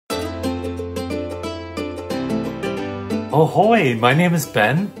Ahoy! My name is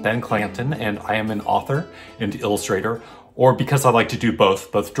Ben Clanton, and I am an author and illustrator, or because I like to do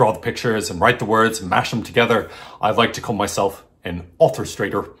both draw the pictures and write the words and mash them together, I like to call myself an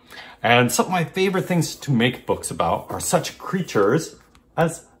authorstrator. And some of my favorite things to make books about are such creatures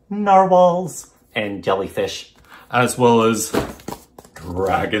as narwhals and jellyfish, as well as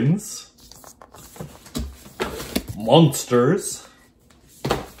dragons, monsters,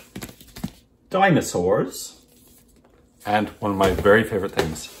 dinosaurs, and one of my very favorite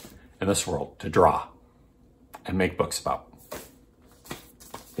things in this world to draw and make books about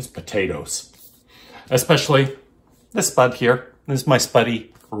is potatoes. Especially this spud here. This is my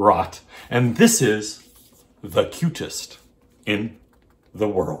spuddy Rot. And this is the cutest in the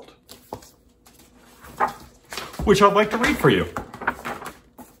world, which I'd like to read for you.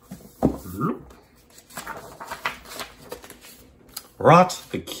 Rot,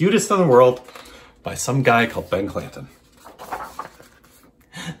 the cutest in the world, by some guy called Ben Clanton.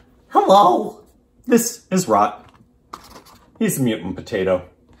 Hello, this is Rot. He's a mutant potato.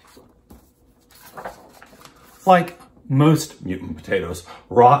 Like most mutant potatoes,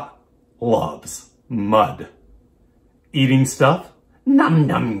 Rot loves mud. Eating stuff, num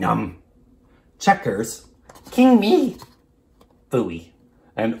num num. Checkers, king me, phooey.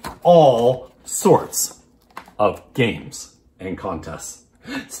 And all sorts of games and contests.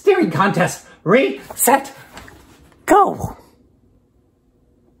 Staring contest, ready, set, go.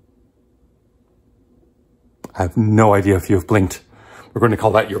 I have no idea if you've blinked. We're going to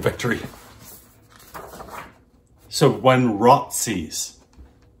call that your victory. So when Rot sees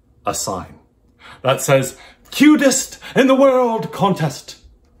a sign that says, cutest in the world contest,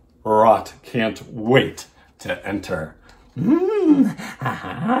 Rot can't wait to enter.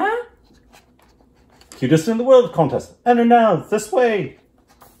 Cutest in the world contest. Enter now, this way.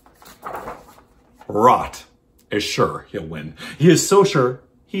 Rot is sure he'll win. He is so sure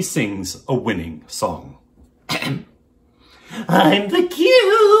he sings a winning song. I'm the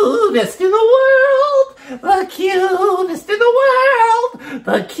cutest in the world, the cutest in the world,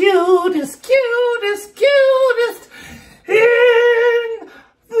 the cutest, cutest, cutest in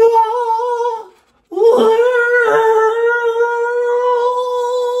the world.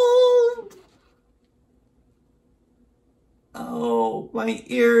 Oh, my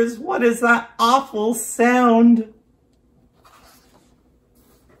ears, what is that awful sound?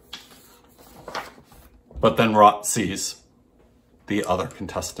 But then Rot sees the other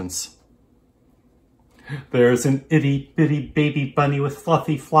contestants. There's an itty-bitty baby bunny with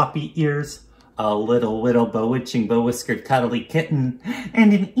fluffy floppy ears, a little bewitching bewhiskered cuddly kitten,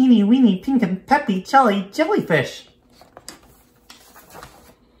 and an eeny-weeny pink and peppy jolly jellyfish.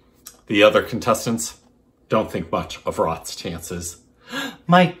 The other contestants don't think much of Rot's chances.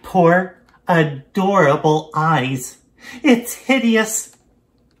 My poor, adorable eyes. It's hideous.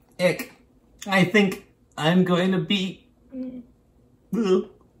 Ick. I think I'm going to be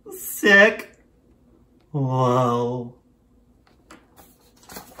sick. Whoa.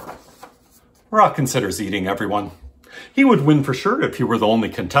 Rot considers eating everyone. He would win for sure if he were the only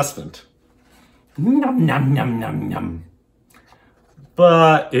contestant. Num, num, num, num, num.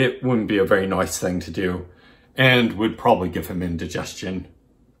 But it wouldn't be a very nice thing to do, and would probably give him indigestion.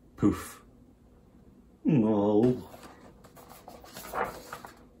 Poof. No.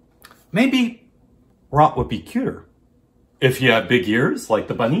 Maybe Rot would be cuter if he had big ears like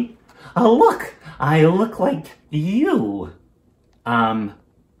the bunny. Oh, look, I look like you.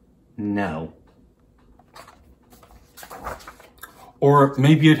 No. Or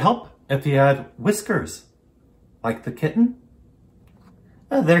maybe it'd help if he had whiskers like the kitten.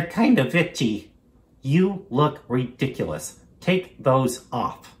 Oh, they're kind of itchy. You look ridiculous. Take those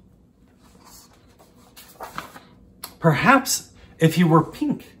off. Perhaps if he were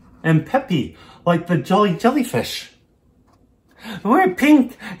pink and peppy like the jolly jellyfish. We're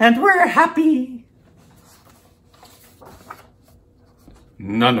pink and we're happy.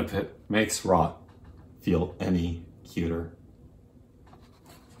 None of it makes Rot feel any cuter.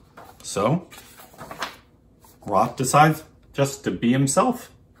 So, Rot decides just to be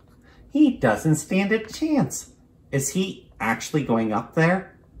himself. He doesn't stand a chance. Is he actually going up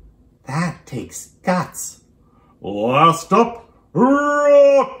there? That takes guts. Last up,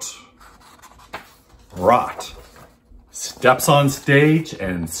 Rot! Rot steps on stage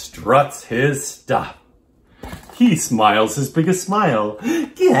and struts his stuff. He smiles his biggest smile.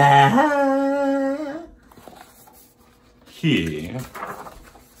 Gah! He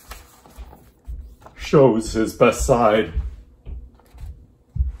shows his best side.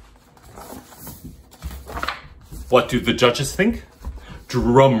 What do the judges think?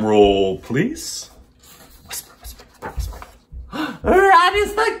 Drum roll, please. Whisper, whisper, whisper. Rod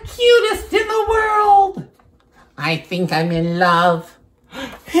is the cutest in the world! I think I'm in love.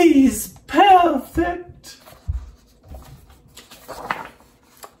 He's perfect!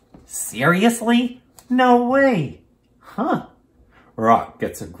 Seriously? No way. Huh. Rod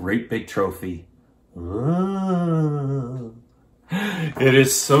gets a great big trophy. Ooh. It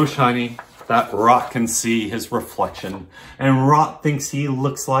is so shiny that Rot can see his reflection, and Rot thinks he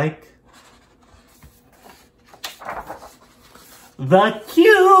looks like the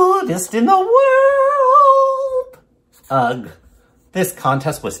cutest in the world! Ugh, this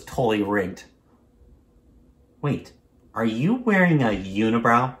contest was totally rigged. Wait, are you wearing a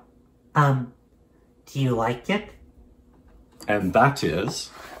unibrow? Do you like it? And that is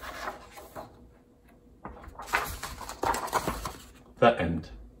the end.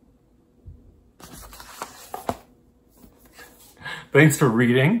 Thanks for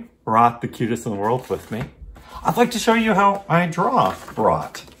reading Rot, the Cutest in the World with me. I'd like to show you how I draw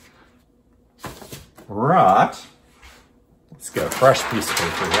Rot. Rot, let's get a fresh piece of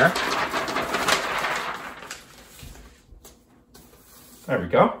paper here. There we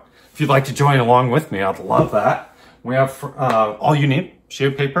go. If you'd like to join along with me, I'd love that. We have all you need, sheet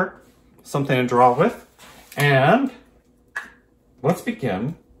of paper, something to draw with, and let's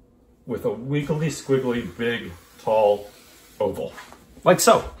begin with a wiggly, squiggly, big, tall oval, like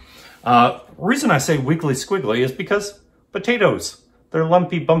so. Reason I say wiggly, squiggly is because potatoes, they're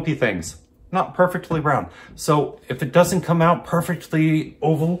lumpy, bumpy things, not perfectly round. So if it doesn't come out perfectly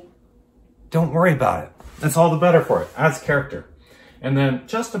oval, don't worry about it. That's all the better for it, adds character. And then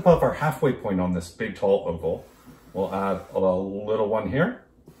just above our halfway point on this big, tall oval, we'll add a little one here,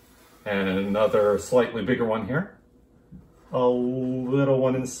 and another slightly bigger one here. A little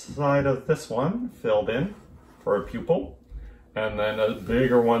one inside of this one, filled in for a pupil. And then a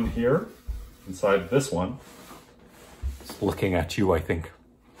bigger one here, inside this one. It's looking at you, I think.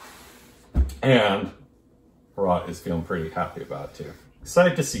 And Rod is feeling pretty happy about it too.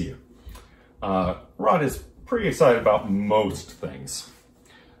 Excited to see you. Rod is pretty excited about most things.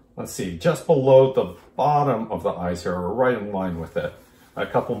 Let's see, just below the bottom of the eyes here, or right in line with it, a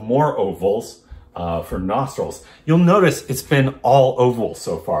couple more ovals for nostrils. You'll notice it's been all oval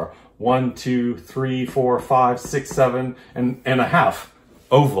so far. 1, 2, 3, 4, 5, 6, 7, and a half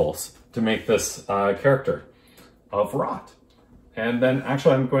ovals to make this character of Rot. And then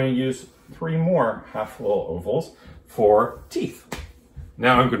actually I'm going to use 3 more half little ovals for teeth.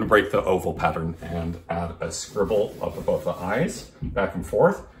 Now I'm going to break the oval pattern and add a scribble up above the eyes, back and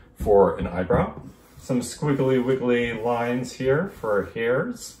forth for an eyebrow. Some squiggly wiggly lines here for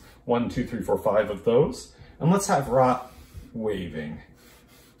hairs. 1, 2, 3, 4, 5 of those. And let's have Rot waving.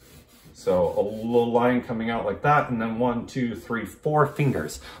 So a little line coming out like that, and then 1, 2, 3, 4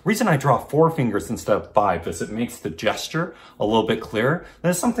 fingers. Reason I draw 4 fingers instead of 5 is it makes the gesture a little bit clearer.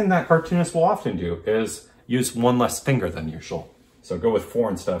 That's something that cartoonists will often do, is use 1 less finger than usual. So go with 4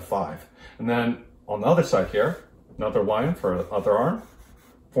 instead of 5. And then on the other side here, another line for the other arm,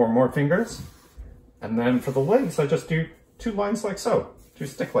 4 more fingers. And then for the legs, I just do 2 lines like so, 2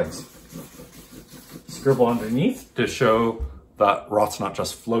 stick legs. Scribble underneath to show that Rot's not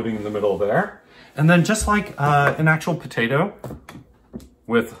just floating in the middle there. And then just like an actual potato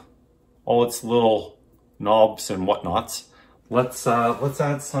with all its little knobs and whatnots, let's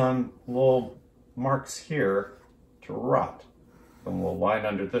add some little marks here to Rot. A little line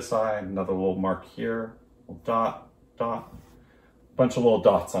under this eye, another little mark here, little dot, dot, bunch of little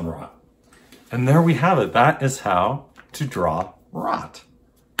dots on Rot. And there we have it. That is how to draw Rot.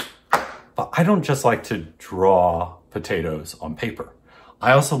 But I don't just like to draw potatoes on paper.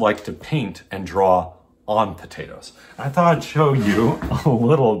 I also like to paint and draw on potatoes. I thought I'd show you a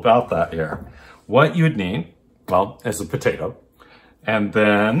little about that here. What you would need, well, is a potato, and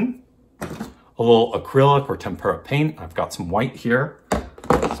then a little acrylic or tempera paint. I've got some white here.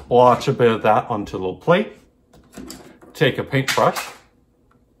 Splotch a bit of that onto a little plate. Take a paintbrush,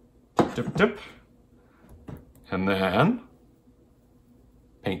 dip, dip, and then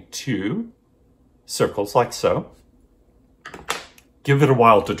paint 2 circles like so. Give it a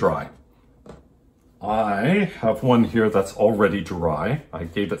while to dry. I have one here that's already dry. I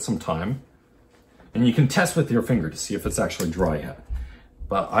gave it some time. And you can test with your finger to see if it's actually dry yet.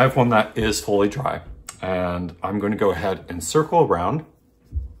 But I have one that is fully dry. And I'm going to go ahead and circle around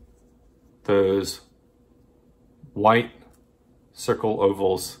those white circle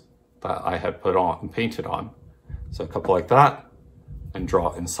ovals that I had put on and painted on. So a couple like that, and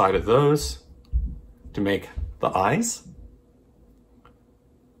draw inside of those to make the eyes.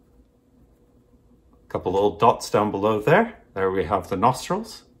 Couple little dots down below there. There we have the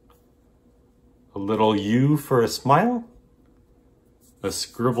nostrils. A little U for a smile. a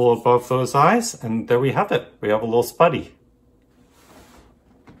scribble above those eyes, and there we have it. We have a little Spuddy.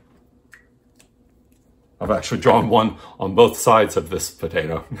 I've actually drawn one on both sides of this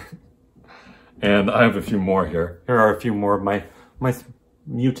potato. And I have a few more here. Here are a few more of my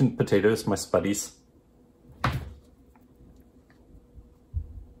mutant potatoes, my Spuddies.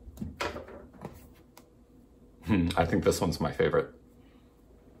 I think this one's my favorite.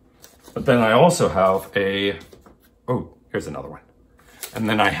 But then I also have oh, here's another one. And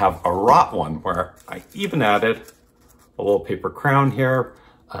then I have a rot one where I even added a little paper crown here,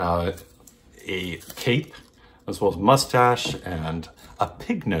 a cape, as well as mustache, and a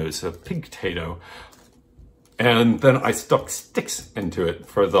pig nose, a pig potato. And then I stuck sticks into it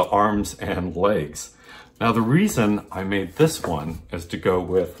for the arms and legs. Now the reason I made this one is to go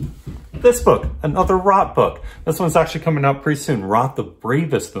with this book, another Rot book. This one's actually coming out pretty soon, Rot the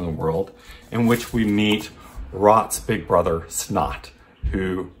Bravest in the World, in which we meet Rot's big brother, Snot,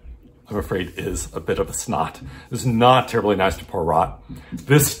 who I'm afraid is a bit of a snot. It's not terribly nice to poor Rot.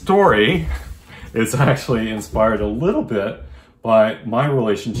 This story is actually inspired a little bit by my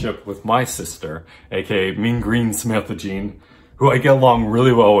relationship with my sister, aka Mean Green Smithagene, who I get along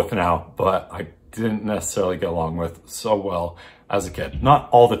really well with now, but I didn't necessarily get along with so well as a kid. Not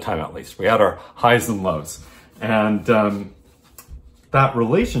all the time, at least. We had our highs and lows. And that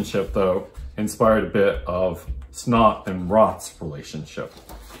relationship, though, inspired a bit of Snot and Rot's relationship.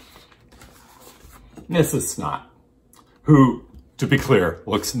 This is Snot, who, to be clear,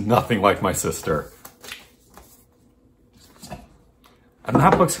 looks nothing like my sister. And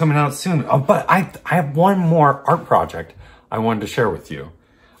that book's coming out soon. But I have one more art project I wanted to share with you.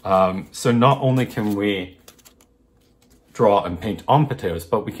 So not only can we draw and paint on potatoes,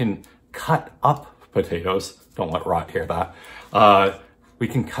 but we can cut up potatoes. Don't let Rot hear that. We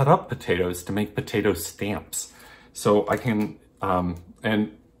can cut up potatoes to make potato stamps. So I can,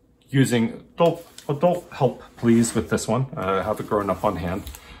 and using adult help, please, with this one. I have it growing up on hand.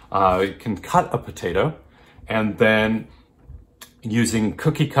 You can cut a potato, and then using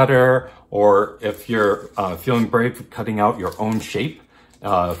cookie cutter, or if you're feeling brave, cutting out your own shape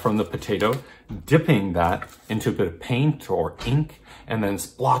from the potato, dipping that into a bit of paint or ink, and then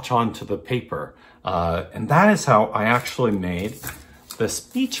splotch onto the paper. And that is how I actually made the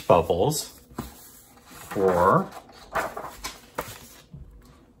speech bubbles for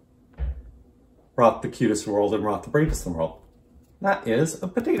Rot the Cutest World and Rot the Bravest in the World. That is a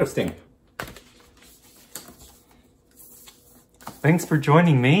potato stamp. Thanks for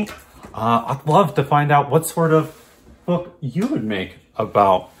joining me. I'd love to find out what sort of book you would make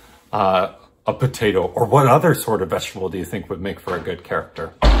about a potato, or what other sort of vegetable do you think would make for a good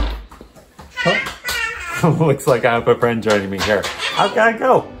character? Oh, looks like I have a friend joining me here. I've gotta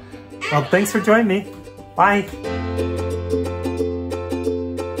go. Well, thanks for joining me. Bye.